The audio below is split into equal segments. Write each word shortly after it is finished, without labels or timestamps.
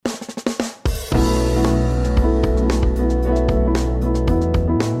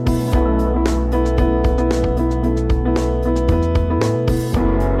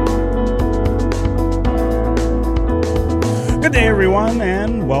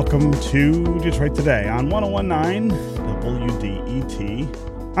welcome to Detroit Today on 101.9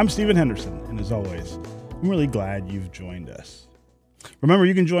 WDET. I'm Stephen Henderson, and as always, I'm really glad you've joined us. Remember,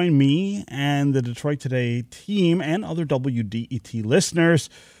 you can join me and the Detroit Today team and other WDET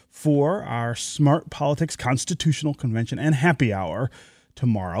listeners for our Smart Politics Constitutional Convention and Happy Hour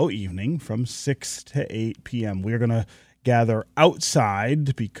tomorrow evening from 6 to 8 p.m. We're going to gather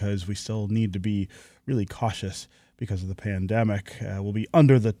outside because we still need to be really cautious because of the pandemic. We'll be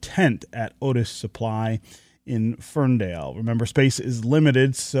under the tent at Otis Supply in Ferndale. Remember, space is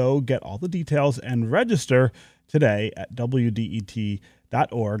limited, so get all the details and register today at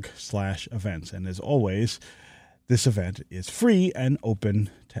wdet.org/events. And as always, this event is free and open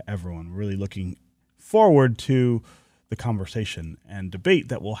to everyone. We're really looking forward to the conversation and debate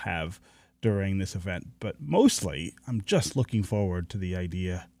that we'll have during this event. But mostly, I'm just looking forward to the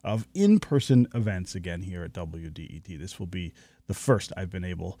idea of in-person events again here at WDET. This will be the first I've been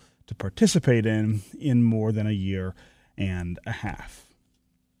able to participate in more than a year and a half.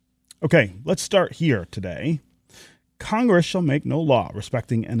 Okay, let's start here today. Congress shall make no law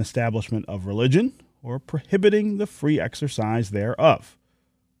respecting an establishment of religion or prohibiting the free exercise thereof,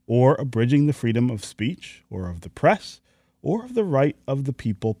 or abridging the freedom of speech or of the press, or of the right of the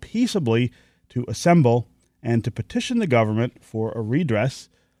people peaceably to assemble and to petition the government for a redress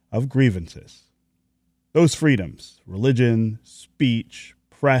of grievances. Those freedoms, religion, speech,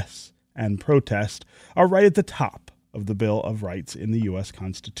 press, and protest, are right at the top of the Bill of Rights in the U.S.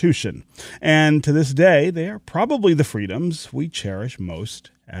 Constitution. And to this day, they are probably the freedoms we cherish most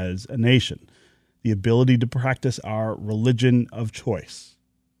as a nation. The ability to practice our religion of choice,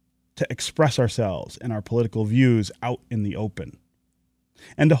 to express ourselves and our political views out in the open,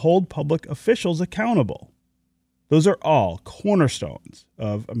 and to hold public officials accountable. Those are all cornerstones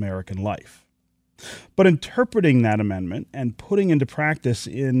of American life. But interpreting that amendment and putting into practice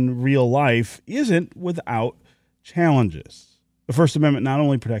in real life isn't without challenges. The First Amendment not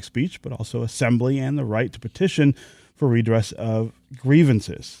only protects speech, but also assembly and the right to petition for redress of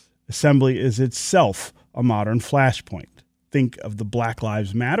grievances. Assembly is itself a modern flashpoint. Think of the Black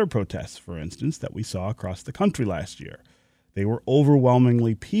Lives Matter protests, for instance, that we saw across the country last year. They were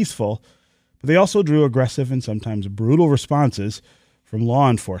overwhelmingly peaceful, but they also drew aggressive and sometimes brutal responses from law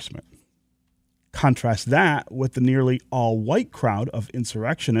enforcement. Contrast that with the nearly all-white crowd of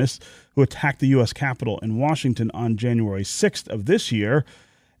insurrectionists who attacked the U.S. Capitol in Washington on January 6th of this year,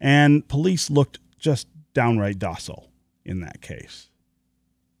 and police looked just downright docile in that case.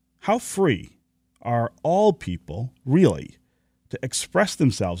 How free are all people really to express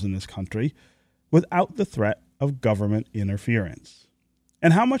themselves in this country without the threat of government interference?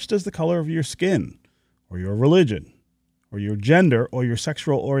 And how much does the color of your skin, or your religion, or your gender, or your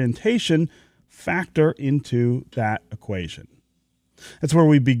sexual orientation factor into that equation? That's where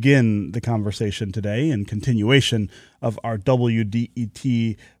we begin the conversation today, in continuation of our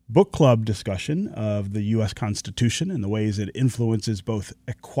WDET book club discussion of the U.S. Constitution and the ways it influences both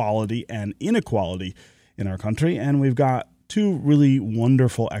equality and inequality in our country. And we've got two really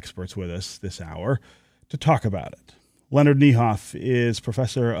wonderful experts with us this hour to talk about it. Leonard Niehoff is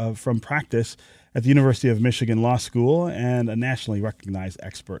professor from practice at the University of Michigan Law School and a nationally recognized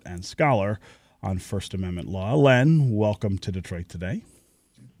expert and scholar on First Amendment law. Len, welcome to Detroit Today.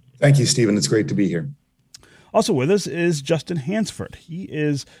 Thank you, Stephen. It's great to be here. Also with us is Justin Hansford. He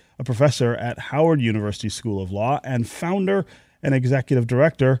is a professor at Howard University School of Law and founder and executive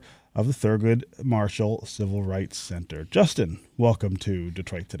director of the Thurgood Marshall Civil Rights Center. Justin, welcome to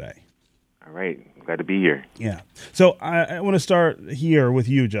Detroit Today. All right. Glad to be here. Yeah. So I want to start here with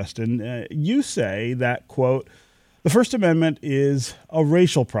you, Justin. You say that, quote, the First Amendment is a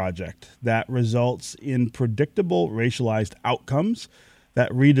racial project that results in predictable racialized outcomes that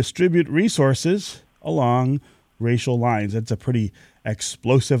redistribute resources along racial lines. That's a pretty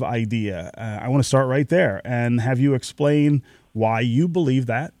explosive idea. I want to start right there and have you explain why you believe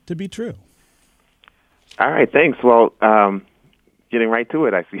that to be true. All right, thanks. Well, getting right to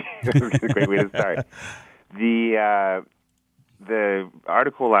it, I see. It's a great way to start. The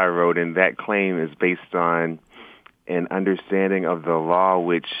article I wrote in that claim is based on an understanding of the law,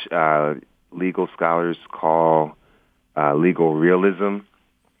 which legal scholars call legal realism.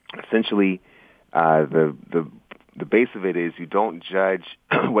 Essentially, the base of it is you don't judge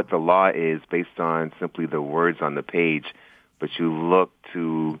what the law is based on simply the words on the page, but you look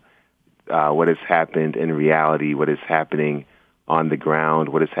to what has happened in reality, what is happening on the ground,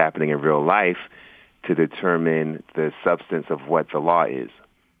 what is happening in real life to determine the substance of what the law is.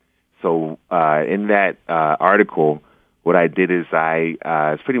 So in that article, what I did is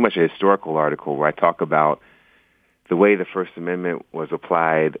it's pretty much a historical article where I talk about the way the First Amendment was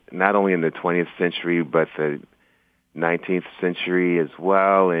applied, not only in the 20th century, but the 19th century as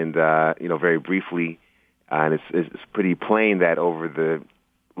well. And, very briefly, and it's pretty plain that over the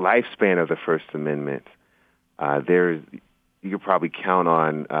lifespan of the First Amendment, you could probably count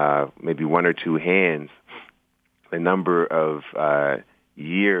on maybe one or two hands the number of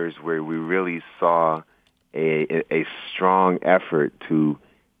years where we really saw a strong effort to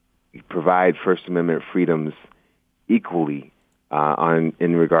provide First Amendment freedoms equally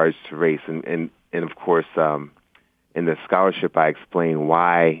in regards to race. And of course, in the scholarship, I explain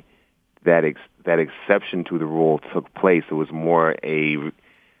why that exception to the rule took place. It was more a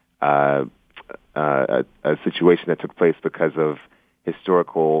situation that took place because of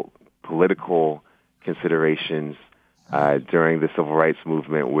historical, political considerations during the Civil Rights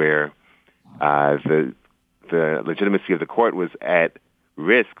Movement, where the legitimacy of the court was at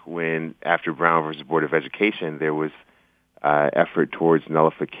risk when, after Brown versus Board of Education, there was effort towards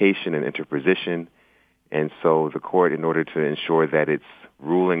nullification and interposition. And so the court, in order to ensure that its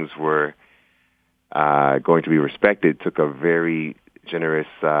rulings were going to be respected, took a very generous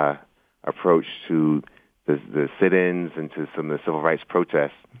approach to the sit-ins and to some of the civil rights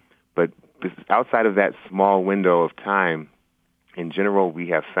protests. But outside of that small window of time, in general, we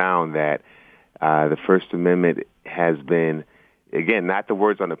have found that the First Amendment has been, again, not the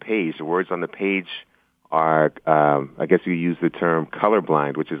words on the page. The words on the page are, I guess you use the term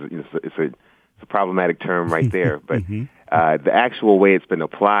colorblind, which is it's a problematic term right there. But the actual way it's been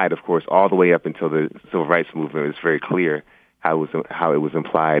applied, of course, all the way up until the Civil Rights Movement, is very clear how it was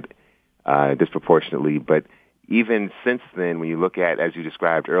implied disproportionately. But even since then, when you look at, as you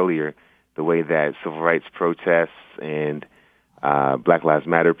described earlier, the way that civil rights protests and Black Lives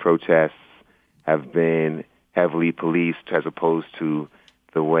Matter protests have been heavily policed, as opposed to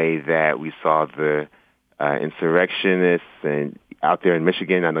the way that we saw the insurrectionists and out there in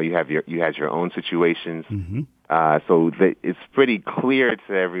Michigan. I know you had your own situations. So it's pretty clear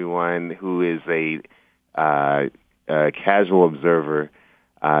to everyone who is a casual observer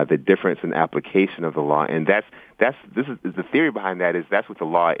the difference in application of the law, and this is the theory behind that. Is that's what the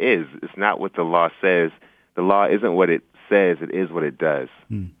law is. It's not what the law says. The law isn't what it says. It is what it does.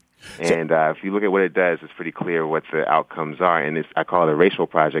 And if you look at what it does, it's pretty clear what the outcomes are. And I call it a racial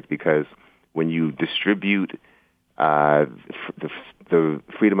project, because when you distribute the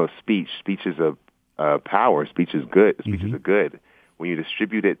freedom of speech, speech is a power. Speech is good. Speech is a good. When you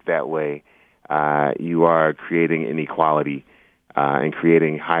distribute it that way, you are creating inequality and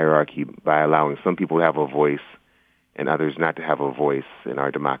creating hierarchy by allowing some people to have a voice and others not to have a voice in our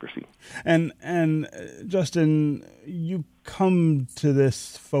democracy. And Justin, you come to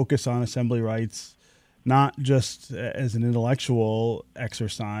this focus on assembly rights not just as an intellectual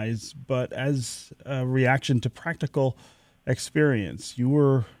exercise, but as a reaction to practical experience. You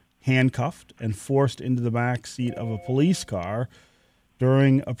were handcuffed and forced into the back seat of a police car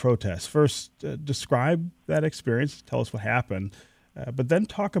during a protest. First, describe that experience. Tell us what happened, but then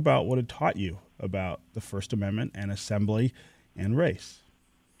talk about what it taught you about the First Amendment and assembly and race.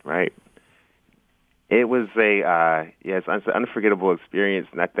 Right. It was it's an unforgettable experience.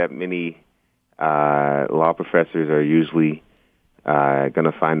 Not that many law professors are usually going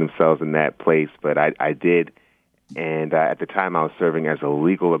to find themselves in that place, but I did. And at the time, I was serving as a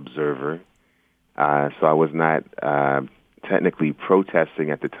legal observer, so I was not technically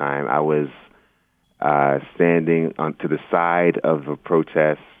protesting at the time. I was standing to the side of a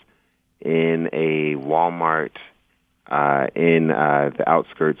protest in a Walmart in the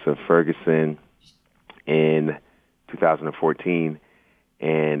outskirts of Ferguson in 2014,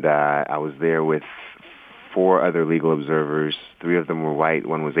 and I was there with 4 other legal observers. 3 of them were white,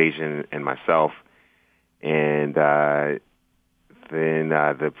 1 was Asian, and myself. And then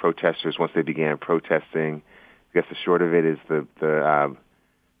the protesters, once they began protesting, I guess the short of it is the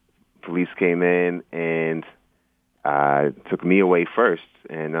police came in and took me away first,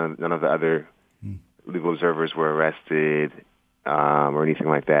 and none of the other legal observers were arrested or anything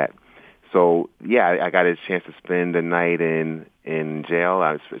like that. So, yeah, I got a chance to spend the night in jail.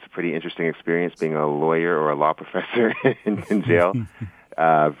 It's a pretty interesting experience being a lawyer or a law professor in jail.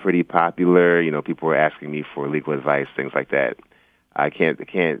 Pretty popular. People were asking me for legal advice, things like that. I can't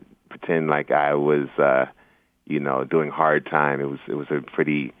pretend like I was, doing hard time. It was a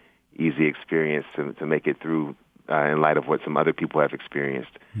pretty easy experience to make it through in light of what some other people have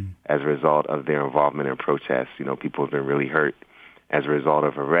experienced as a result of their involvement in protests. People have been really hurt as a result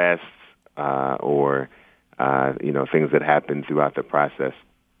of arrests or things that happened throughout the process.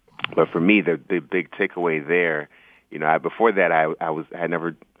 But for me, the big takeaway there, before that, I had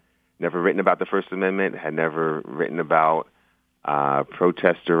never never written about the First Amendment, had never written about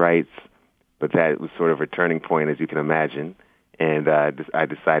protester rights, but that was sort of a turning point, as you can imagine. And I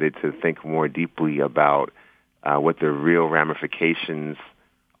decided to think more deeply about what the real ramifications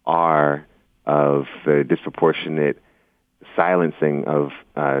are of the disproportionate silencing of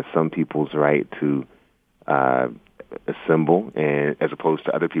some people's right to assemble, and as opposed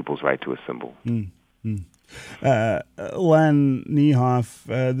to other people's right to assemble. Mm-hmm. Len Niehoff,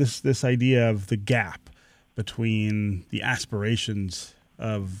 this idea of the gap between the aspirations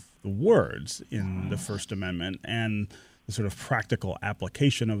of the words in the First Amendment and the sort of practical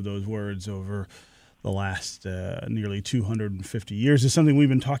application of those words over the last nearly 250 years is something we've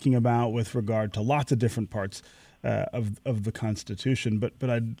been talking about with regard to lots of different parts of the Constitution. But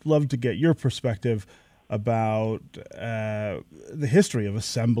I'd love to get your perspective about the history of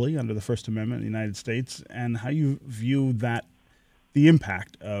assembly under the First Amendment in the United States and how you view the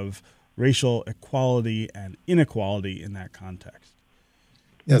impact of racial equality and inequality in that context.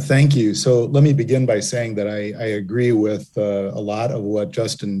 Yeah, thank you. So let me begin by saying that I agree with a lot of what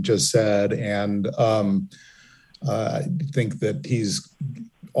Justin just said, and I think that he's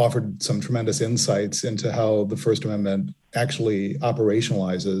offered some tremendous insights into how the First Amendment actually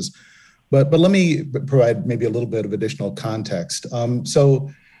operationalizes. But let me provide maybe a little bit of additional context. When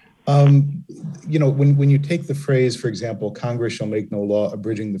you take the phrase, for example, Congress shall make no law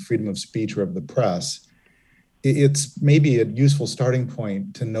abridging the freedom of speech or of the press, it's maybe a useful starting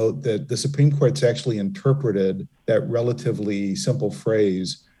point to note that the Supreme Court's actually interpreted that relatively simple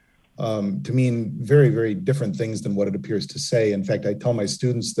phrase to mean very, very different things than what it appears to say. In fact, I tell my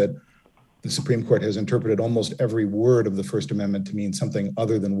students that the Supreme Court has interpreted almost every word of the First Amendment to mean something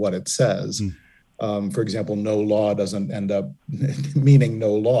other than what it says. For example, no law doesn't end up meaning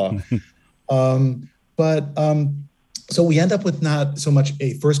no law. So we end up with not so much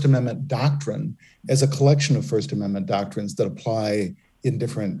a First Amendment doctrine as a collection of First Amendment doctrines that apply in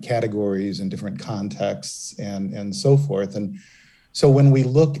different categories and different contexts and so forth. And so when we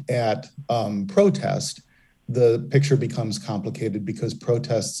look at protest, the picture becomes complicated because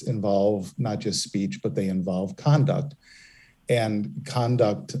protests involve not just speech, but they involve conduct. And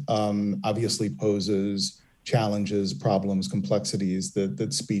conduct obviously poses challenges, problems, complexities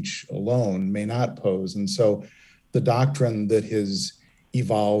that speech alone may not pose. And so the doctrine that has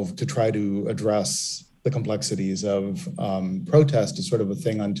evolved to try to address the complexities of protest is sort of a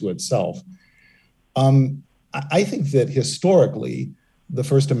thing unto itself. I think that historically, the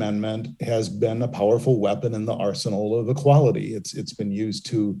First Amendment has been a powerful weapon in the arsenal of equality. It's been used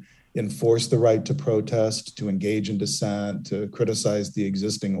to enforce the right to protest, to engage in dissent, to criticize the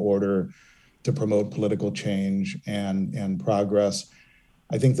existing order, to promote political change and progress.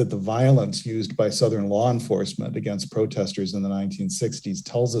 I think that the violence used by Southern law enforcement against protesters in the 1960s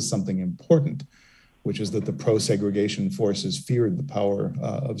tells us something important, which is that the pro-segregation forces feared the power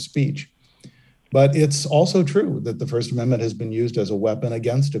of speech. But it's also true that the First Amendment has been used as a weapon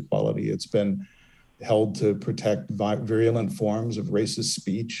against equality. It's been held to protect virulent forms of racist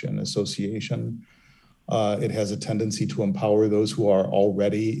speech and association. It has a tendency to empower those who are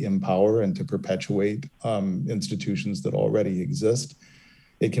already in power and to perpetuate institutions that already exist.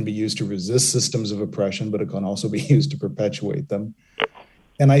 It can be used to resist systems of oppression, but it can also be used to perpetuate them.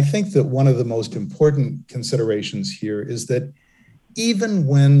 And I think that one of the most important considerations here is that even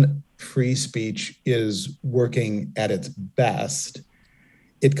when free speech is working at its best,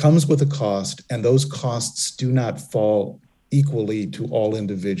 it comes with a cost, and those costs do not fall equally to all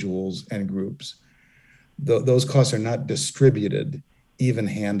individuals and groups. Those costs are not distributed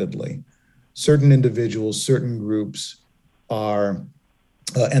even-handedly. Certain individuals, certain groups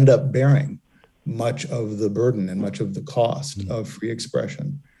end up bearing much of the burden and much of the cost of free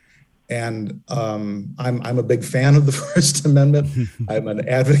expression. And I'm a big fan of the First Amendment. I'm an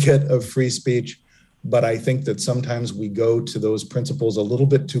advocate of free speech, but I think that sometimes we go to those principles a little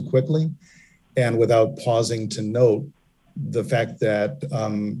bit too quickly and without pausing to note the fact that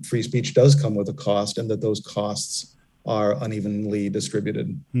free speech does come with a cost and that those costs are unevenly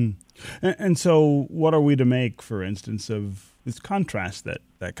distributed. And so what are we to make, for instance, of this contrast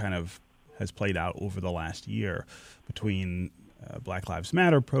that kind of has played out over the last year between Black Lives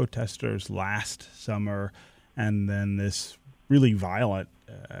Matter protesters last summer and then this really violent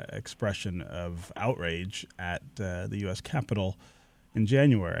expression of outrage at the U.S. Capitol in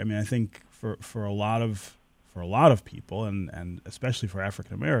January? I mean, I think for a lot of people and especially for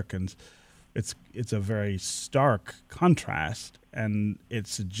African Americans, it's a very stark contrast, and it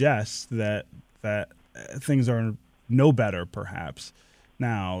suggests that things are no better perhaps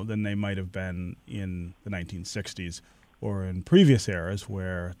now than they might have been in the 1960s or in previous eras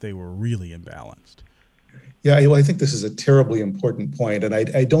where they were really imbalanced. Yeah, well, I think this is a terribly important point, and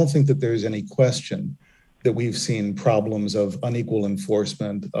I don't think that there's any question that we've seen problems of unequal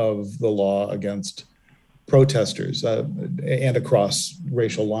enforcement of the law against protesters and across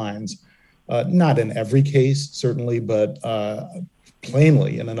racial lines. Not in every case, certainly, but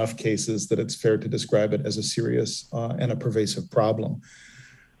plainly in enough cases that it's fair to describe it as a serious and a pervasive problem.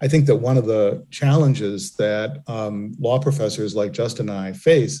 I think that one of the challenges that law professors like Justin and I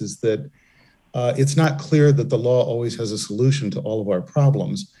face is that it's not clear that the law always has a solution to all of our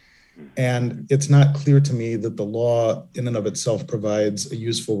problems. And it's not clear to me that the law in and of itself provides a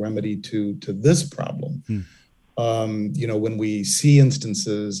useful remedy to this problem. When we see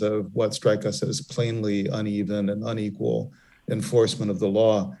instances of what strike us as plainly uneven and unequal enforcement of the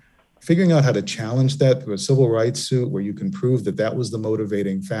law, figuring out how to challenge that through a civil rights suit where you can prove that that was the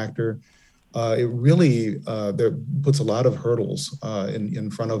motivating factor, it really there puts a lot of hurdles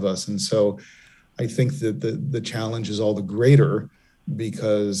in front of us. And so I think that the challenge is all the greater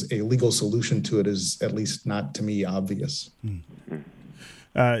because a legal solution to it is at least not to me obvious.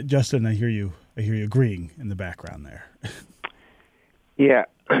 Justin, I hear you agreeing in the background there. Yeah,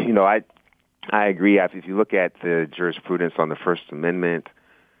 I agree. If you look at the jurisprudence on the First Amendment,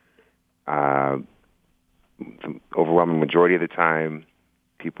 the overwhelming majority of the time,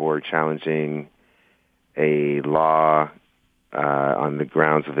 people are challenging a law on the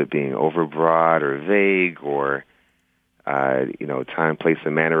grounds of it being overbroad or vague, or time, place,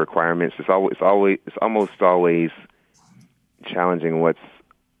 and manner requirements. It's almost always challenging what's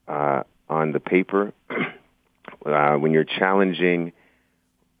on the paper. When you're challenging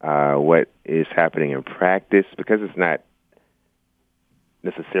what is happening in practice, because it's not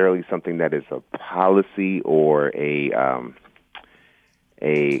necessarily something that is a policy or a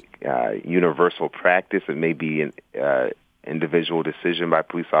universal practice. It may be an individual decision by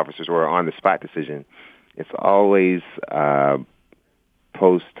police officers or on-the-spot decision. It's always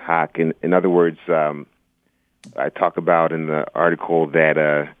post hoc. In other words, I talk about in the article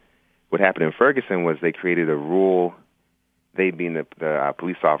that what happened in Ferguson was they created a rule. They, being the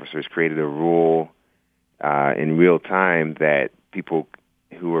police officers, created a rule in real time that people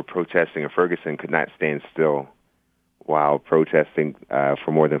who were protesting in Ferguson could not stand still while protesting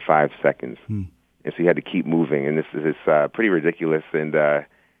for more than 5 seconds. And so you had to keep moving. And this is pretty ridiculous. And,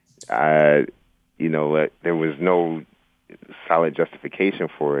 there was no solid justification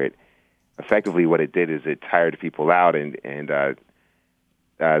for it. Effectively, what it did is it tired people out. And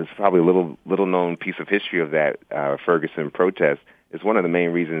it's probably a little known piece of history of that Ferguson protest. Is one of the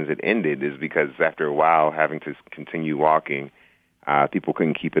main reasons it ended is because after a while, having to continue walking, people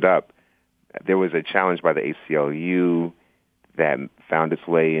couldn't keep it up. There was a challenge by the ACLU that found its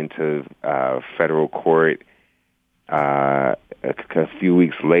way into federal court a few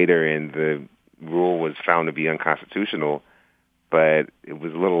weeks later, and the rule was found to be unconstitutional. But it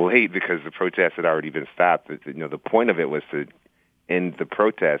was a little late because the protest had already been stopped. The point of it was to end the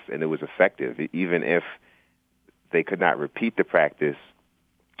protest, and it was effective. Even if they could not repeat the practice,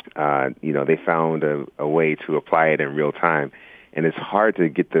 they found a way to apply it in real time. And it's hard to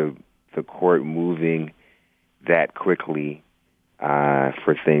get the court moving that quickly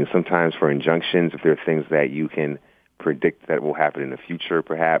for things. Sometimes for injunctions, if there are things that you can predict that will happen in the future,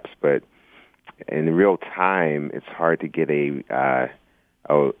 perhaps. But in real time, it's hard to get a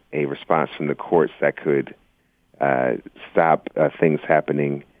response from the courts that could stop things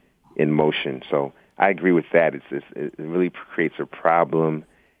happening in motion. So I agree with that. It really creates a problem,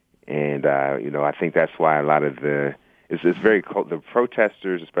 and I think that's why a lot of the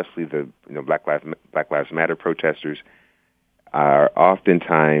protesters, especially the Black Lives Matter protesters, are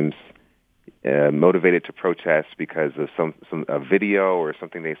oftentimes motivated to protest because of a video or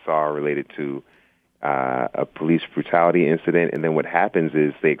something they saw related to a police brutality incident. And then what happens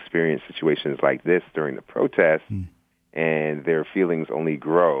is they experience situations like this during the protest, and their feelings only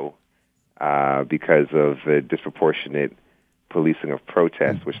grow because of the disproportionate policing of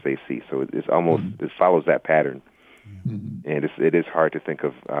protests, which they see. So it follows that pattern. And it is hard to think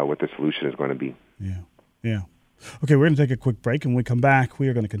of what the solution is going to be. Yeah. Okay, we're going to take a quick break, and when we come back, we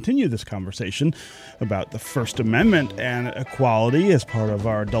are going to continue this conversation about the First Amendment and equality as part of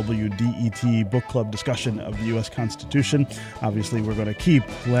our WDET book club discussion of the U.S. Constitution. Obviously, we're going to keep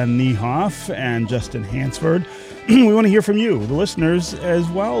Len Niehoff and Justin Hansford. We want to hear from you, the listeners, as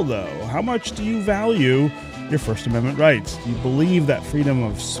well, though. How much do you value your First Amendment rights? Do you believe that freedom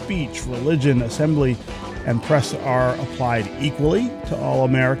of speech, religion, assembly, and press are applied equally to all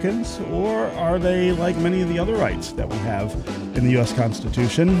Americans, or are they, like many of the other rights that we have in the U.S.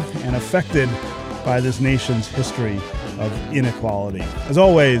 Constitution, and affected by this nation's history of inequality. As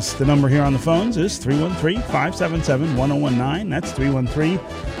always, the number here on the phones is 313-577-1019. That's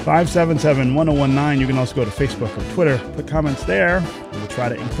 313-577-1019. You can also go to Facebook or Twitter, put comments there. We'll try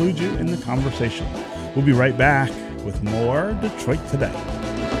to include you in the conversation. We'll be right back with more Detroit Today.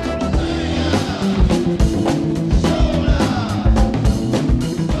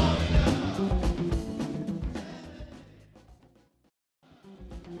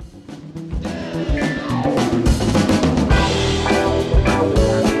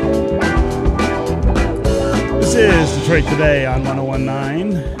 Detroit Today on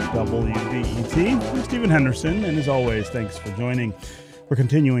 101.9 WDET. I'm Stephen Henderson, and as always, thanks for joining. We're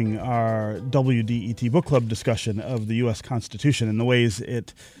continuing our WDET Book Club discussion of the U.S. Constitution and the ways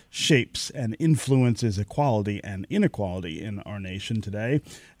it shapes and influences equality and inequality in our nation today.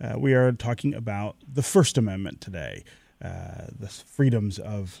 We are talking about the First Amendment today, the freedoms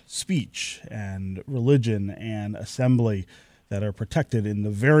of speech and religion and assembly that are protected in the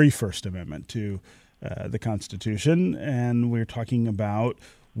very First Amendment to the Constitution, and we're talking about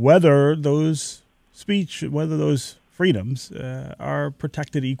whether those freedoms are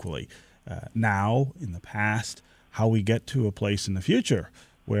protected equally now, in the past, how we get to a place in the future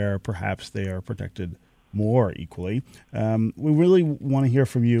where perhaps they are protected more equally. We really want to hear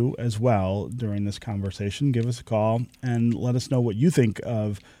from you as well during this conversation. Give us a call and let us know what you think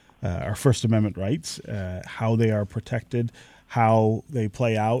of our First Amendment rights, how they are protected, how they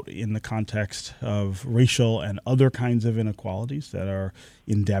play out in the context of racial and other kinds of inequalities that are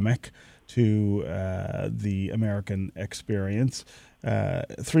endemic to the American experience.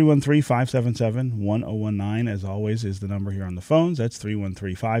 313-577-1019, as always, is the number here on the phones. That's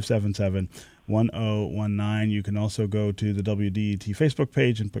 313-577-1019. You can also go to the WDET Facebook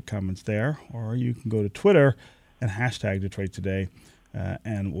page and put comments there, or you can go to Twitter and hashtag Detroit Today.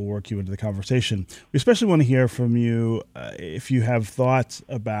 And we'll work you into the conversation. We especially want to hear from you if you have thoughts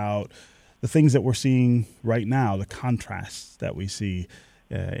about the things that we're seeing right now, the contrasts that we see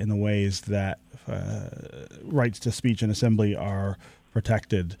in the ways that rights to speech and assembly are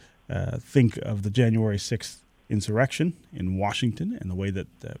protected. Think of the January 6th insurrection in Washington and the way that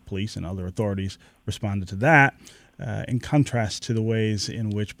police and other authorities responded to that, in contrast to the ways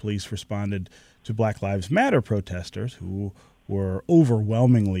in which police responded to Black Lives Matter protesters who were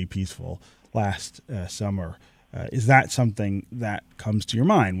overwhelmingly peaceful last summer. Is that something that comes to your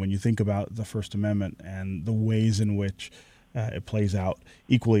mind when you think about the First Amendment and the ways in which it plays out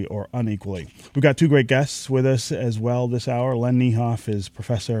equally or unequally? We've got two great guests with us as well this hour. Len Niehoff is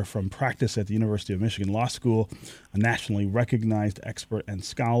professor from practice at the University of Michigan Law School, a nationally recognized expert and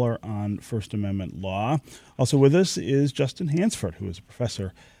scholar on First Amendment law. Also with us is Justin Hansford, who is a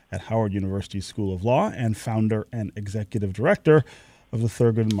professor at Howard University School of Law and founder and executive director of the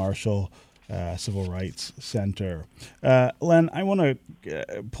Thurgood Marshall Civil Rights Center. Len, I want to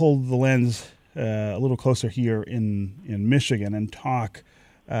pull the lens a little closer here in Michigan and talk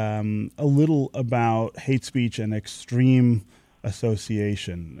a little about hate speech and extreme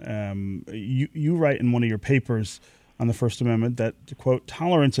association. You write in one of your papers on the First Amendment that, quote,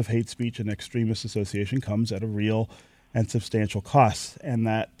 tolerance of hate speech and extremist association comes at a real and substantial costs, and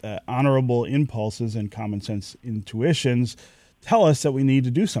that honorable impulses and common sense intuitions tell us that we need to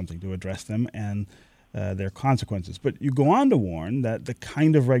do something to address them and their consequences. But you go on to warn that the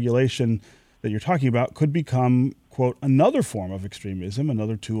kind of regulation that you're talking about could become, quote, another form of extremism,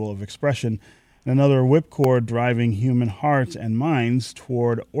 another tool of expression, and another whipcord driving human hearts and minds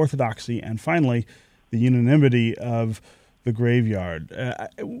toward orthodoxy and, finally, the unanimity of the graveyard.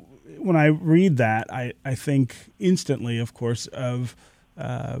 When I read that, I think instantly, of course, of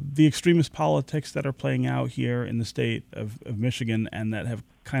the extremist politics that are playing out here in the state of Michigan and that have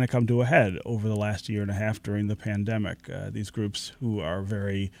kind of come to a head over the last year and a half during the pandemic. These groups who are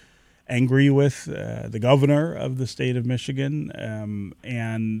very angry with the governor of the state of Michigan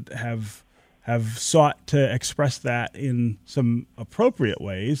and have sought to express that in some appropriate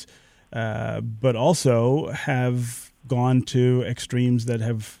ways, but also have gone to extremes that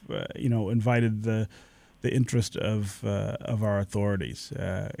have, invited the interest of our authorities.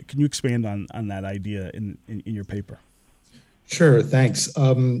 Can you expand on that idea in your paper? Sure, thanks.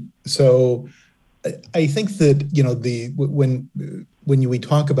 So I think that when we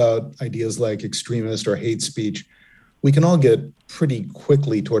talk about ideas like extremist or hate speech, we can all get pretty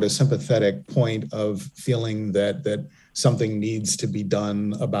quickly toward a sympathetic point of feeling that something needs to be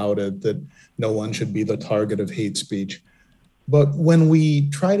done about it, that no one should be the target of hate speech. But when we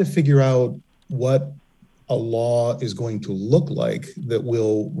try to figure out what a law is going to look like that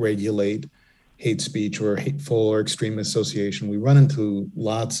will regulate hate speech or hateful or extreme association, we run into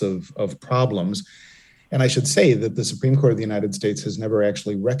lots of problems. And I should say that the Supreme Court of the United States has never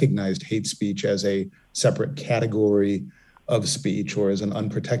actually recognized hate speech as a separate category of speech or as an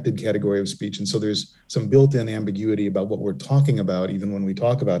unprotected category of speech. And so there's some built-in ambiguity about what we're talking about, even when we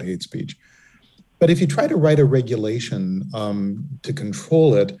talk about hate speech. But if you try to write a regulation to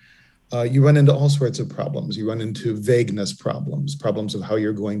control it, you run into all sorts of problems. You run into vagueness problems, problems of how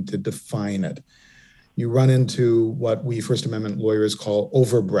you're going to define it. You run into what we First Amendment lawyers call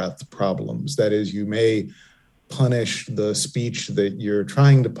overbreadth problems. That is, you may punish the speech that you're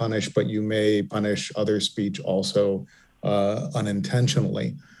trying to punish, but you may punish other speech also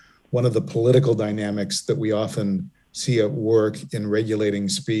unintentionally. One of the political dynamics that we often see at work in regulating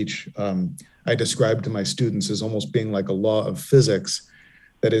speech, I describe to my students as almost being like a law of physics.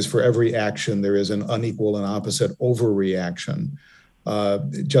 That is, for every action, there is an unequal and opposite overreaction.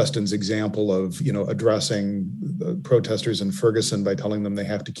 Justin's example of, addressing the protesters in Ferguson by telling them they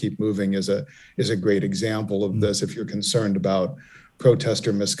have to keep moving is a great example of this. If you're concerned about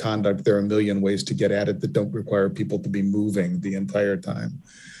protester misconduct, there are a million ways to get at it that don't require people to be moving the entire time.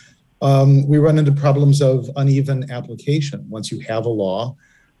 We run into problems of uneven application. Once you have a law,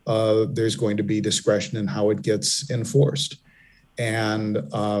 there's going to be discretion in how it gets enforced. And,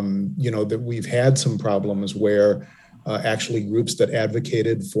 that we've had some problems where actually groups that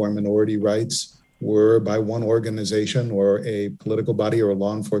advocated for minority rights were by one organization or a political body or a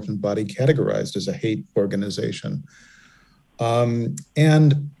law enforcement body categorized as a hate organization.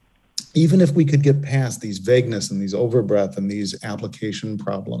 And even if we could get past these vagueness and these overbreadth and these application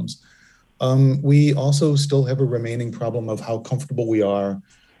problems, we also still have a remaining problem of how comfortable we are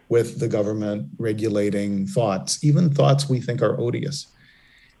with the government regulating thoughts, even thoughts we think are odious.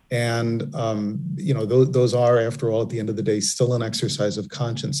 And, those are, after all, at the end of the day, still an exercise of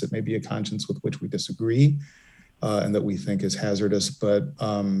conscience. It may be a conscience with which we disagree and that we think is hazardous,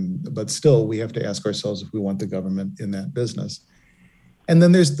 but still we have to ask ourselves if we want the government in that business. And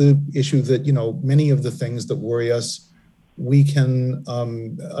then there's the issue that, many of the things that worry us, we can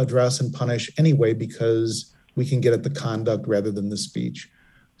address and punish anyway because we can get at the conduct rather than the speech.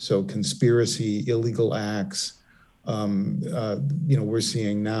 So conspiracy, illegal acts, we're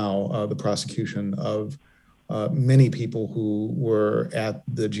seeing now the prosecution of many people who were at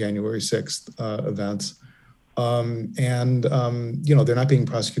the January 6th events. They're not being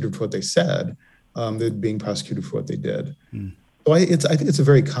prosecuted for what they said. They're being prosecuted for what they did. So I think it's a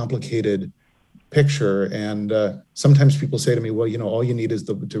very complicated picture. And sometimes people say to me, well, all you need is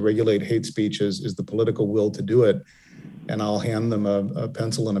to regulate hate speech is the political will to do it. And I'll hand them a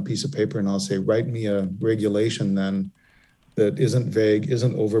pencil and a piece of paper and I'll say, write me a regulation then that isn't vague,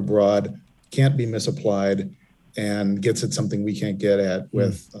 isn't overbroad, can't be misapplied, and gets at something we can't get at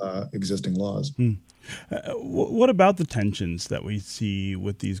with existing laws. What about the tensions that we see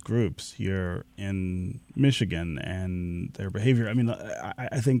with these groups here in Michigan and their behavior? I mean,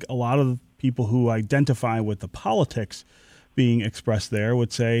 I think a lot of people who identify with the politics being expressed there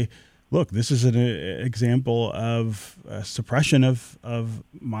would say, look, this is an example of suppression of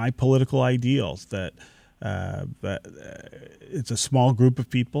my political ideals, that it's a small group of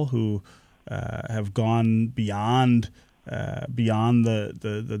people who have gone beyond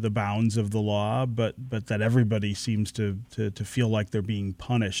the bounds of the law, but that everybody seems to feel like they're being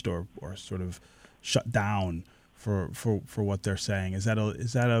punished or sort of shut down for what they're saying. Is that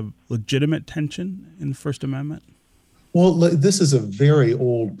a legitimate tension in the First Amendment? Well, this is a very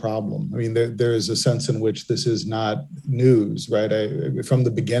old problem. I mean, there is a sense in which this is not news, right? From the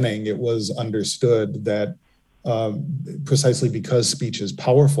beginning, it was understood that precisely because speech is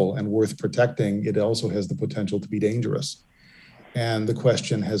powerful and worth protecting, it also has the potential to be dangerous. And the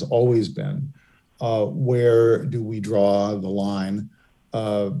question has always been, where do we draw the line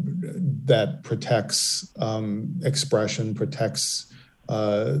that protects expression, protects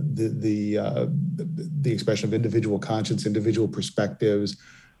the expression of individual conscience, individual perspectives,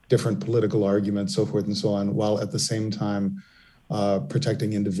 different political arguments, so forth and so on, while at the same time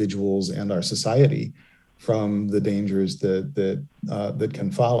protecting individuals and our society from the dangers that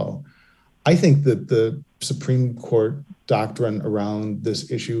can follow. I think that the Supreme Court doctrine around this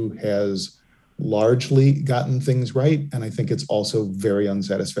issue has largely gotten things right, and I think it's also very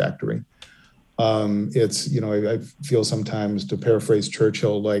unsatisfactory. I feel sometimes, to paraphrase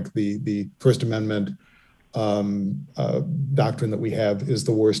Churchill, like the First Amendment doctrine that we have is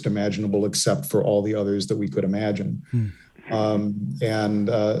the worst imaginable, except for all the others that we could imagine. So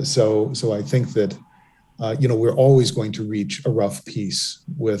I think that we're always going to reach a rough peace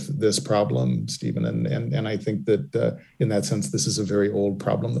with this problem, Stephen, and I think that in that sense, this is a very old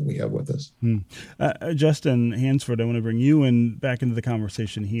problem that we have with us. Justin Hansford, I want to bring you back into the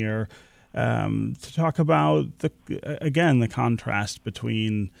conversation here. to talk about the contrast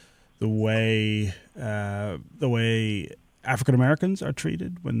between the way African Americans are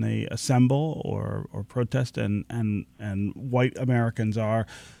treated when they assemble or protest, and white Americans are.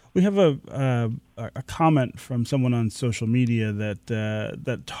 We have a comment from someone on social media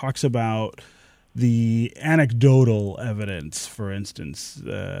that talks about the anecdotal evidence, for instance,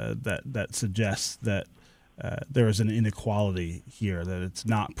 that suggests that there is an inequality here, that it's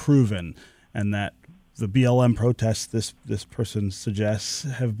not proven, and that the BLM protests, this person suggests,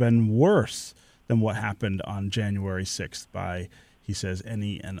 have been worse than what happened on January 6th by, he says,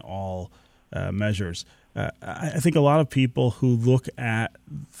 any and all measures. I think a lot of people who look at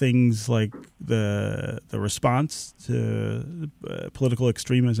things like the response to political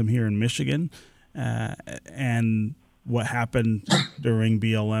extremism here in Michigan and what happened during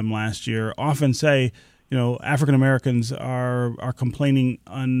BLM last year often say, African Americans are complaining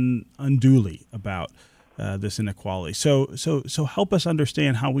unduly about this inequality. So help us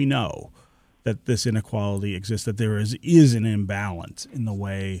understand how we know that this inequality exists, that there is an imbalance in the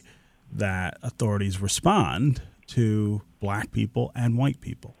way that authorities respond to black people and white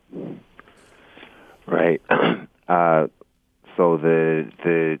people. Right. So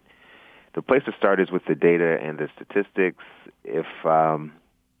the place to start is with the data and the statistics. If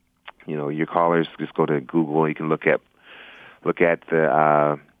your callers just go to Google, you can look at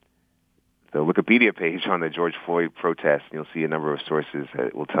the Wikipedia page on the George Floyd protest. You'll see a number of sources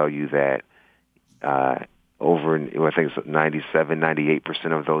that will tell you that I think it's 97,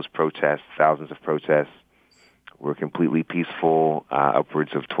 98% of those protests, thousands of protests, were completely peaceful.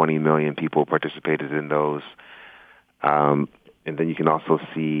 Upwards of 20 million people participated in those. And then you can also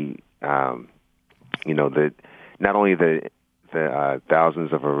see, not only the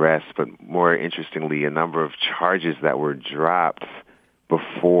thousands of arrests, but more interestingly, a number of charges that were dropped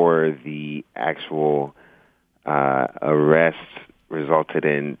before the actual arrest resulted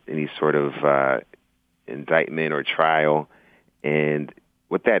in any sort of indictment or trial. And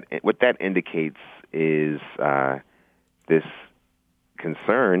what that indicates is this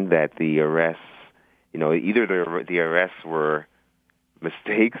concern that the arrests, either the arrests were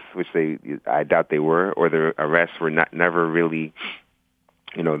mistakes, which I doubt they were, or the arrests were never really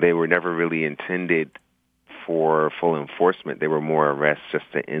intended for full enforcement. They were more arrests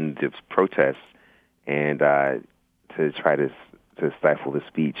just to end the protests and to try to stifle the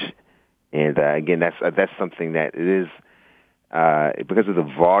speech. And again, that's something that it is because of the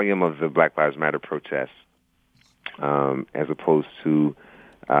volume of the Black Lives Matter protests, as opposed to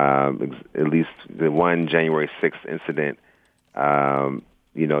at least the one January 6th incident.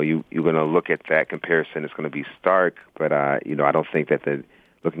 You're going to look at that comparison. It's going to be stark, but I don't think that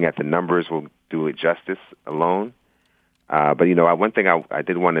looking at the numbers will do it justice alone. But one thing I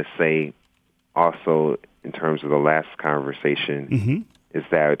did want to say also in terms of the last conversation is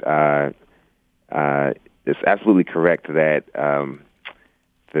that it's absolutely correct that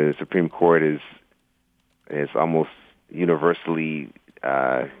the Supreme Court is almost universally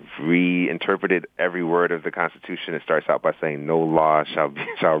reinterpreted every word of the Constitution. It starts out by saying no law shall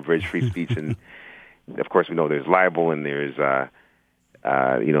abridge free speech, and of course we know there's libel and there's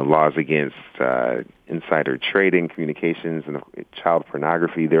laws against insider trading, communications, and child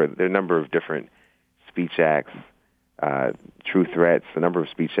pornography. There are a number of different speech acts, true threats, a number of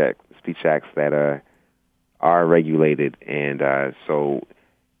speech acts that are regulated, and so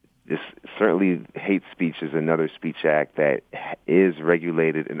this certainly hate speech is another speech act that is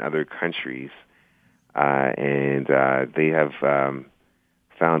regulated in other countries, and they have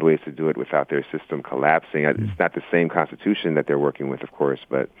found ways to do it without their system collapsing. It's not the same Constitution that they're working with, of course,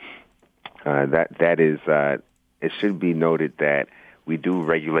 but that is it should be noted that we do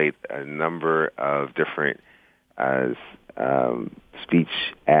regulate a number of different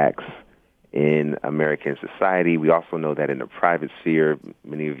speech acts in American society. We also know that in the private sphere,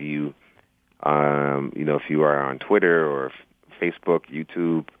 many of you, if you are on Twitter or Facebook,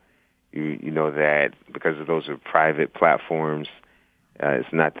 YouTube, you know that because those are private platforms,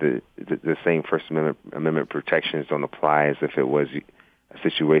 it's not the same First Amendment protections don't apply as if it was a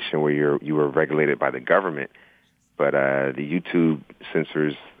situation where you were regulated by the government. But the YouTube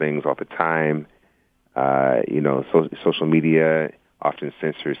censors things all the time. Social media often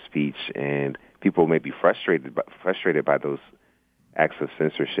censors speech, and people may be frustrated by those acts of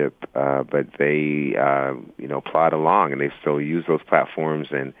censorship, but they plod along and they still use those platforms,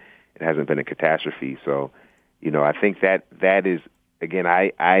 and it hasn't been a catastrophe. So, I think that is, again,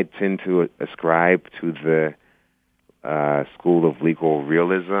 I tend to ascribe to the school of legal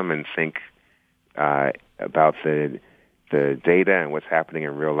realism and think about the the data and what's happening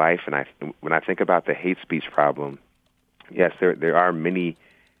in real life. And when I think about the hate speech problem, yes, there are many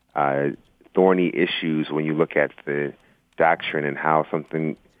thorny issues when you look at the doctrine and how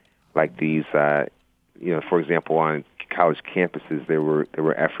something like these, for example, on college campuses, there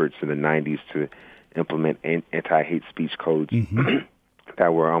were efforts in the 90s to implement anti-hate speech codes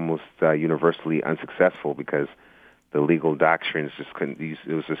that were almost universally unsuccessful because the legal doctrines just couldn't.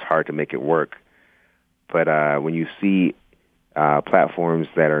 It was just hard to make it work. But when you see platforms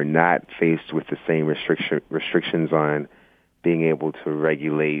that are not faced with the same restrictions on being able to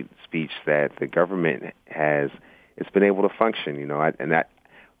regulate speech that the government has, it's been able to function. At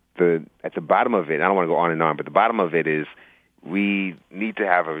the bottom of it, I don't want to go on and on, but the bottom of it is we need to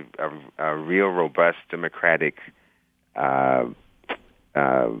have a real robust democratic,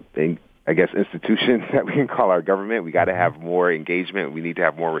 institutions that we can call our government. We got to have more engagement. We need to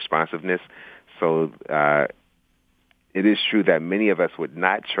have more responsiveness. So it is true that many of us would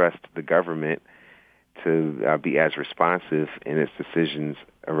not trust the government to be as responsive in its decisions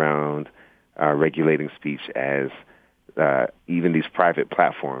around regulating speech as even these private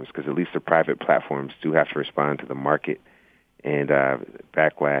platforms, because at least the private platforms do have to respond to the market and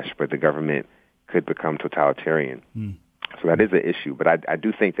backlash, but the government could become totalitarian. So that is an issue, but I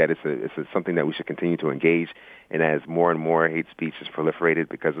do think that it's something that we should continue to engage. And as more and more hate speech is proliferated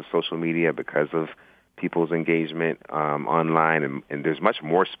because of social media, because of people's engagement online, and there's much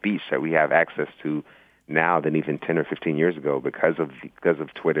more speech that we have access to now than even 10 or 15 years ago because of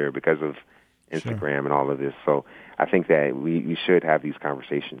Twitter, because of Instagram and all of this. So I think that we should have these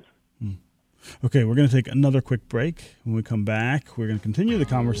conversations. Okay, we're going to take another quick break. When we come back, we're going to continue the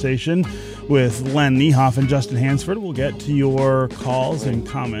conversation with Len Niehoff and Justin Hansford. We'll get to your calls and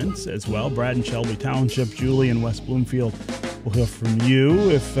comments as well. Brad in Shelby Township, Julie in West Bloomfield. We'll hear from you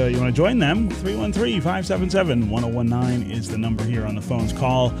if you want to join them. 313-577-1019 is the number here on the phones.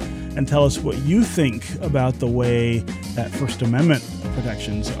 Call and tell us what you think about the way that First Amendment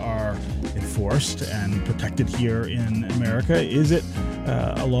protections are enforced and protected here in America. Is it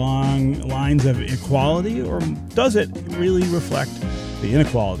along lines of equality, or does it really reflect the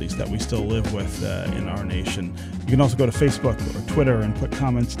inequalities that we still live with in our nation? You can also go to Facebook or Twitter and put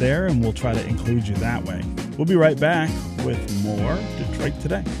comments there, and we'll try to include you that way. We'll be right back with more Detroit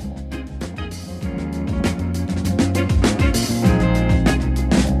Today.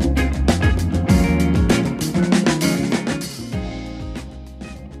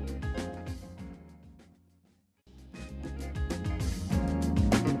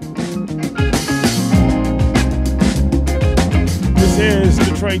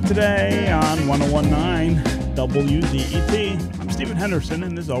 Detroit Today on 101.9 WDET. I'm Stephen Henderson,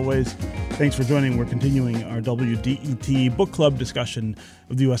 and as always, thanks for joining. We're continuing our WDET book club discussion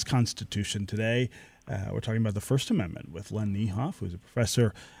of the U.S. Constitution today. We're talking about the First Amendment with Len Niehoff, who's a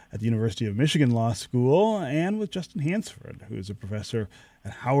professor at the University of Michigan Law School, and with Justin Hansford, who is a professor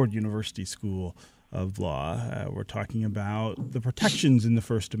at Howard University School of Law. We're talking about the protections in the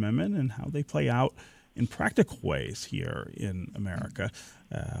First Amendment and how they play out in practical ways here in America,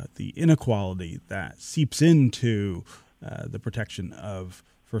 the inequality that seeps into the protection of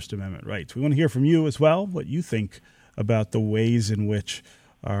First Amendment rights. We want to hear from you as well, what you think about the ways in which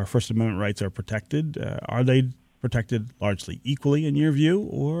our First Amendment rights are protected. Are they protected largely equally in your view,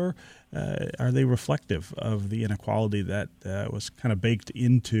 or are they reflective of the inequality that was kind of baked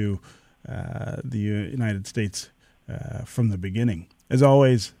into the United States from the beginning? As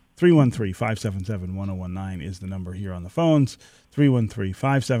always, 313-577-1019 is the number here on the phones.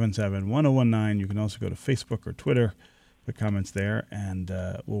 313-577-1019. You can also go to Facebook or Twitter, put comments there, and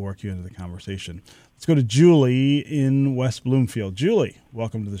we'll work you into the conversation. Let's go to Julie in West Bloomfield. Julie,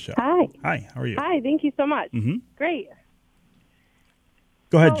 welcome to the show. Hi. Hi, how are you? Hi, thank you so much. Mm-hmm. Great.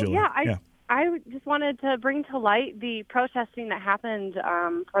 Go ahead, Julie. I just wanted to bring to light the protesting that happened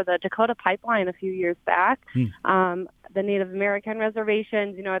for the Dakota pipeline a few years back. The Native American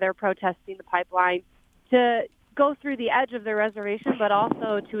reservations, they're protesting the pipeline to go through the edge of their reservation, but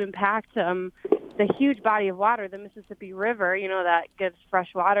also to impact the huge body of water, the Mississippi River, that gives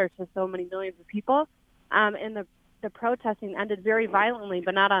fresh water to so many millions of people. And the protesting ended very violently,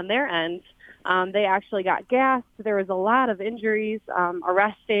 but not on their end. They actually got gassed. There was a lot of injuries,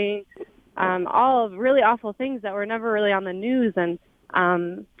 arresting, all of really awful things that were never really on the news. And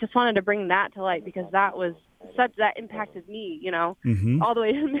just wanted to bring that to light because that impacted me, all the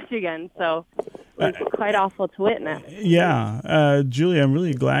way to Michigan. So it was quite awful to witness. Yeah. Julie, I'm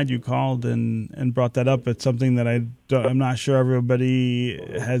really glad you called and brought that up. It's something that I'm not sure everybody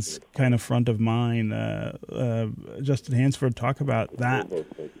has kind of front of mind. Justin Hansford, talk about that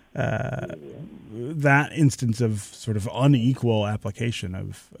that instance of sort of unequal application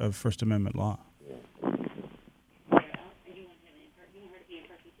of First Amendment law.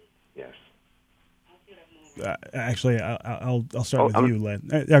 Actually, I'll start with you, Len.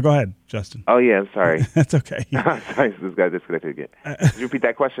 Yeah, go ahead, Justin. Oh, yeah, I'm sorry. That's okay. Sorry, this got disconnected again. Could you repeat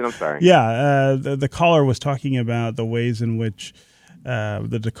that question? I'm sorry. Yeah, the caller was talking about the ways in which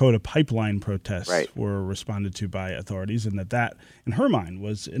the Dakota pipeline protests were responded to by authorities, and that, in her mind,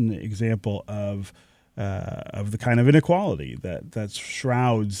 was an example of the kind of inequality that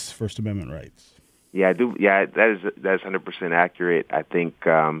shrouds First Amendment rights. Yeah, I do. Yeah, that's 100% accurate. I think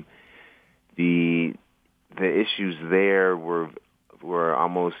the issues there were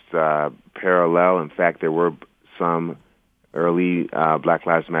almost parallel. In fact, there were some early Black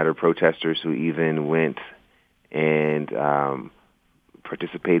Lives Matter protesters who even went and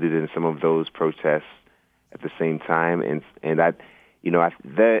participated in some of those protests at the same time. And the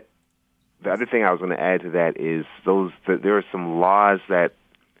other thing I was going to add to that is there are some laws that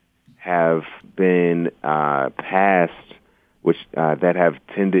have been passed which that have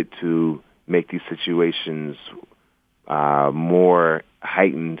tended to make these situations more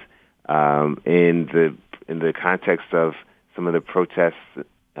heightened in the context of some of the protests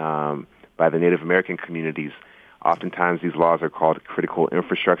by the Native American communities. Oftentimes these laws are called critical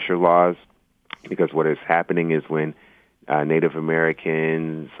infrastructure laws because what is happening is when Native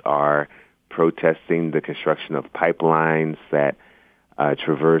Americans are protesting the construction of pipelines that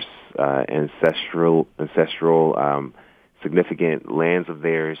traverse ancestral significant lands of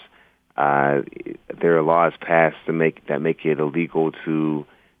theirs, there are laws passed that make it illegal to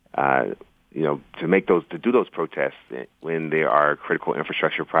do those protests when there are critical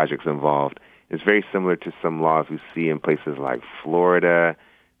infrastructure projects involved. It's very similar to some laws we see in places like Florida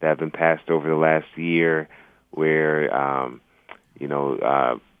that have been passed over the last year, where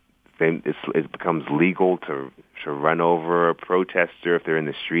it becomes legal to run over a protester if they're in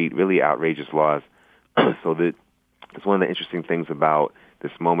the street. Really outrageous laws. So that it's one of the interesting things about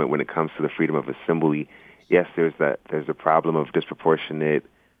this moment when it comes to the freedom of assembly. Yes, there's a problem of disproportionate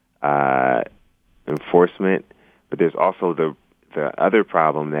enforcement, but there's also the other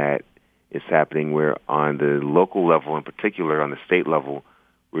problem that is happening where on the local level, in particular on the state level,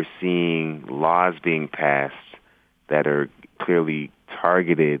 we're seeing laws being passed that are clearly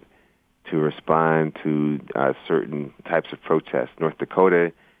targeted to respond to certain types of protests. North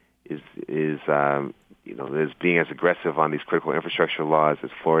Dakota is being as aggressive on these critical infrastructure laws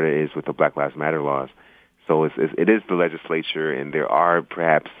as Florida is with the Black Lives Matter laws. So it is the legislature, and there are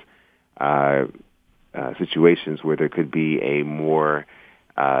perhaps situations where there could be a more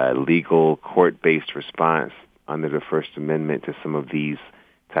legal court-based response under the First Amendment to some of these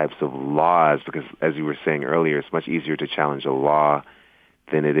types of laws, because as you were saying earlier, it's much easier to challenge a law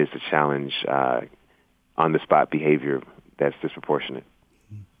than it is to challenge on-the-spot behavior that's disproportionate.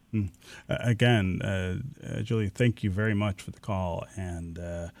 Mm-hmm. Again, Julie, thank you very much for the call and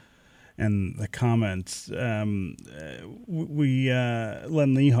the comments. Len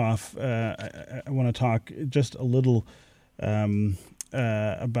Lehoff, I want to talk just a little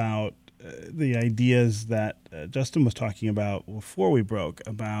about the ideas that Justin was talking about before we broke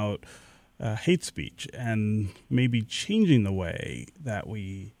about hate speech and maybe changing the way that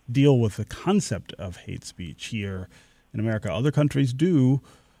we deal with the concept of hate speech here in America. Other countries do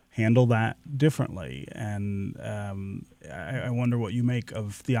handle that differently, and I wonder what you make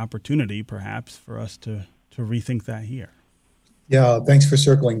of the opportunity, perhaps, for us to rethink that here. Yeah, thanks for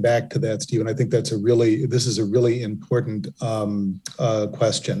circling back to that, Stephen. I think this is a really important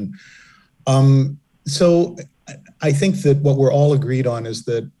question. So I think that what we're all agreed on is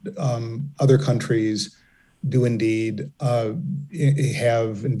that other countries do indeed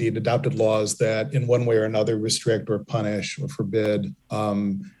have adopted laws that in one way or another restrict or punish or forbid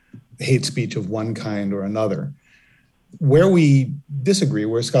hate speech of one kind or another. Where we disagree,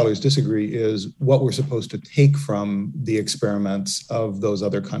 where scholars disagree, is what we're supposed to take from the experiments of those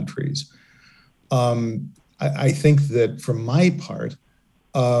other countries. I think that for my part,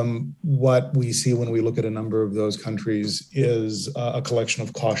 what we see when we look at a number of those countries is a collection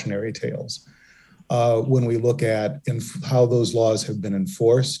of cautionary tales. When we look at how those laws have been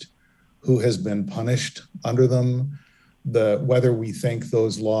enforced, who has been punished under them, whether we think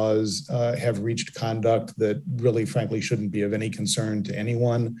those laws have reached conduct that really, frankly, shouldn't be of any concern to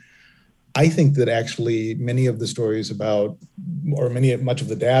anyone. I think that actually many of the stories about, or much of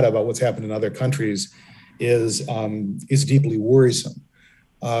the data about what's happened in other countries is deeply worrisome.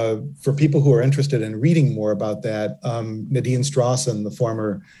 For people who are interested in reading more about that, Nadine Strawson, the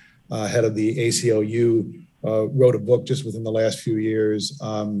former head of the ACLU, wrote a book just within the last few years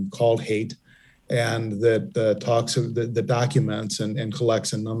called Hate. and that talks of that documents and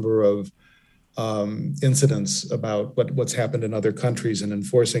collects a number of incidents about what's happened in other countries and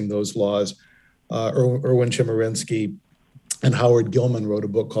enforcing those laws. Erwin Chemerinsky and Howard Gilman wrote a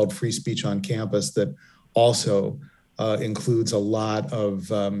book called Free Speech on Campus that also includes a lot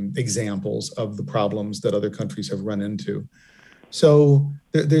of examples of the problems that other countries have run into. So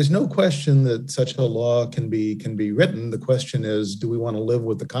there's no question that such a law can be written. The question is, do we want to live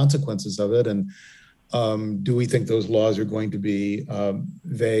with the consequences of it? And do we think those laws are going to be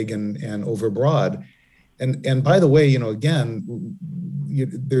vague and overbroad? And by the way, again,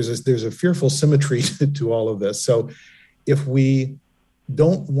 there's a fearful symmetry to all of this. So if we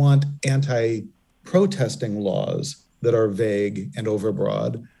don't want anti-protesting laws that are vague and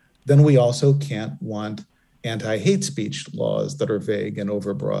overbroad, then we also can't want anti-hate speech laws that are vague and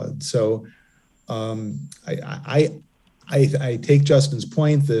overbroad. So I take Justin's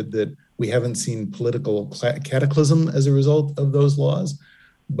point that we haven't seen political cataclysm as a result of those laws,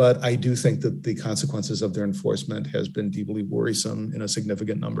 but I do think that the consequences of their enforcement has been deeply worrisome in a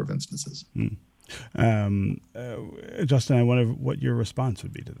significant number of instances. Justin, I wonder what your response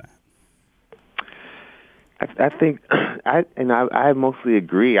would be to that. I think, I mostly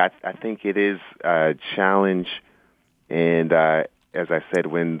agree. I think it is a challenge, and as I said,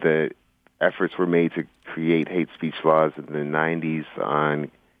 when the efforts were made to create hate speech laws in the 90s on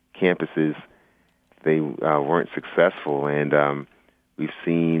campuses, they weren't successful, and we've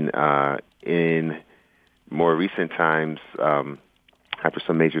seen in more recent times, after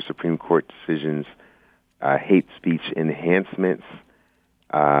some major Supreme Court decisions, hate speech enhancements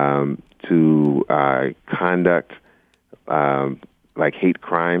to conduct like hate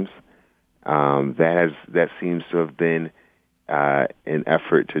crimes. That seems to have been an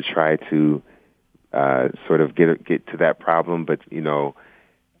effort to try to sort of get to that problem, but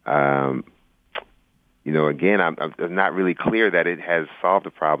again, I'm not really clear that it has solved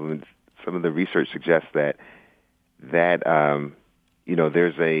the problem. Some of the research suggests that there's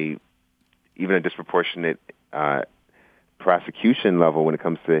even a disproportionate prosecution level when it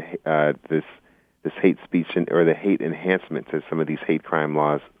comes to this hate speech or the hate enhancement to some of these hate crime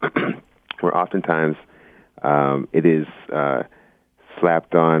laws, where oftentimes it is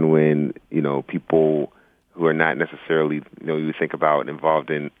slapped on when people who are not necessarily you think about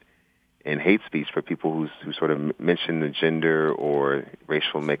involved in hate speech, but people who sort of mention the gender or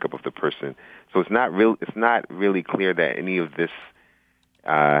racial makeup of the person. So it's not really clear that any of this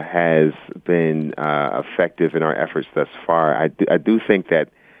has been effective in our efforts thus far. I do think that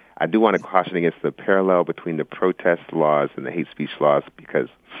I do want to caution against the parallel between the protest laws and the hate speech laws, because,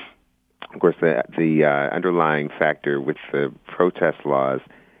 of course, the underlying factor with the protest laws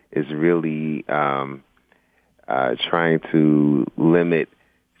is really trying to limit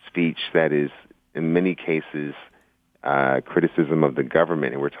speech that is, in many cases, criticism of the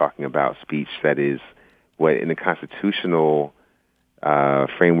government, and we're talking about speech that is what in the constitutional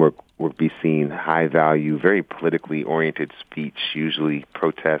framework would be seen high value, very politically oriented speech, usually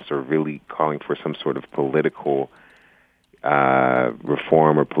protests or really calling for some sort of political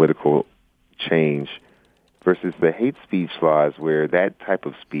reform or political change, versus the hate speech laws where that type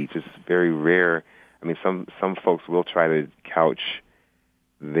of speech is very rare. I mean, some folks will try to couch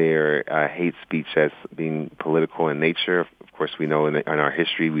their hate speech as being political in nature. Of course, we know in our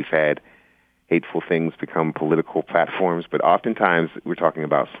history we've had hateful things become political platforms, but oftentimes we're talking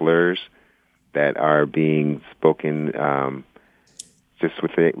about slurs that are being spoken just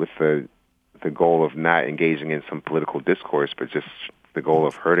with the goal of not engaging in some political discourse, but just the goal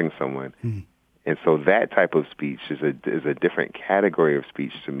of hurting someone. Mm-hmm. And so that type of speech is a different category of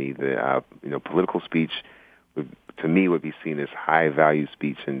speech to me. The political speech to me would be seen as high value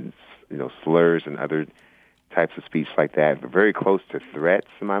speech, and slurs and other types of speech like that, but very close to threats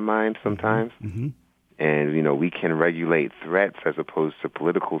in my mind sometimes. Mm-hmm. And we can regulate threats as opposed to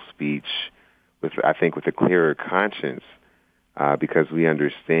political speech with a clearer conscience, because we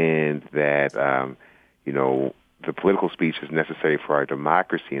understand that the political speech is necessary for our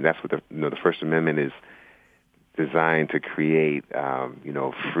democracy, and that's what the First Amendment is designed to create.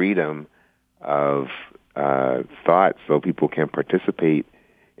 Freedom of thought, so people can participate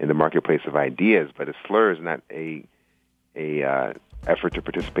in the marketplace of ideas. But a slur is not a effort to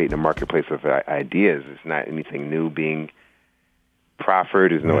participate in the marketplace of ideas. It's not anything new being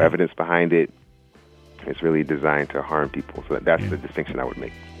proffered. There's no evidence behind it. It's really designed to harm people. So that's the distinction I would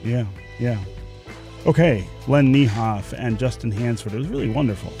make. Yeah. Okay, Len Niehoff and Justin Hansford. It was really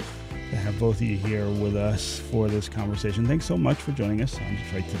wonderful to have both of you here with us for this conversation. Thanks so much for joining us on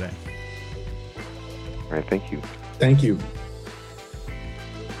Detroit Today. All right, thank you. Thank you.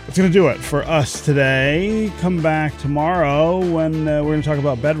 That's going to do it for us today. Come back tomorrow when we're going to talk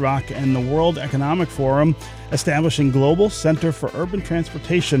about Bedrock and the World Economic Forum establishing Global Center for Urban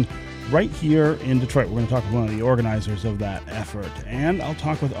Transportation right here in Detroit. We're going to talk with one of the organizers of that effort. And I'll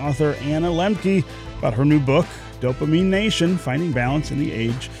talk with author Anna Lemke about her new book, Dopamine Nation, Finding Balance in the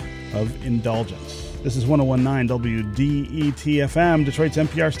Age of Indulgence. This is 101.9 WDET-FM, Detroit's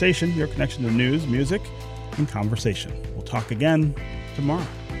NPR station, your connection to news, music, and conversation. We'll talk again tomorrow.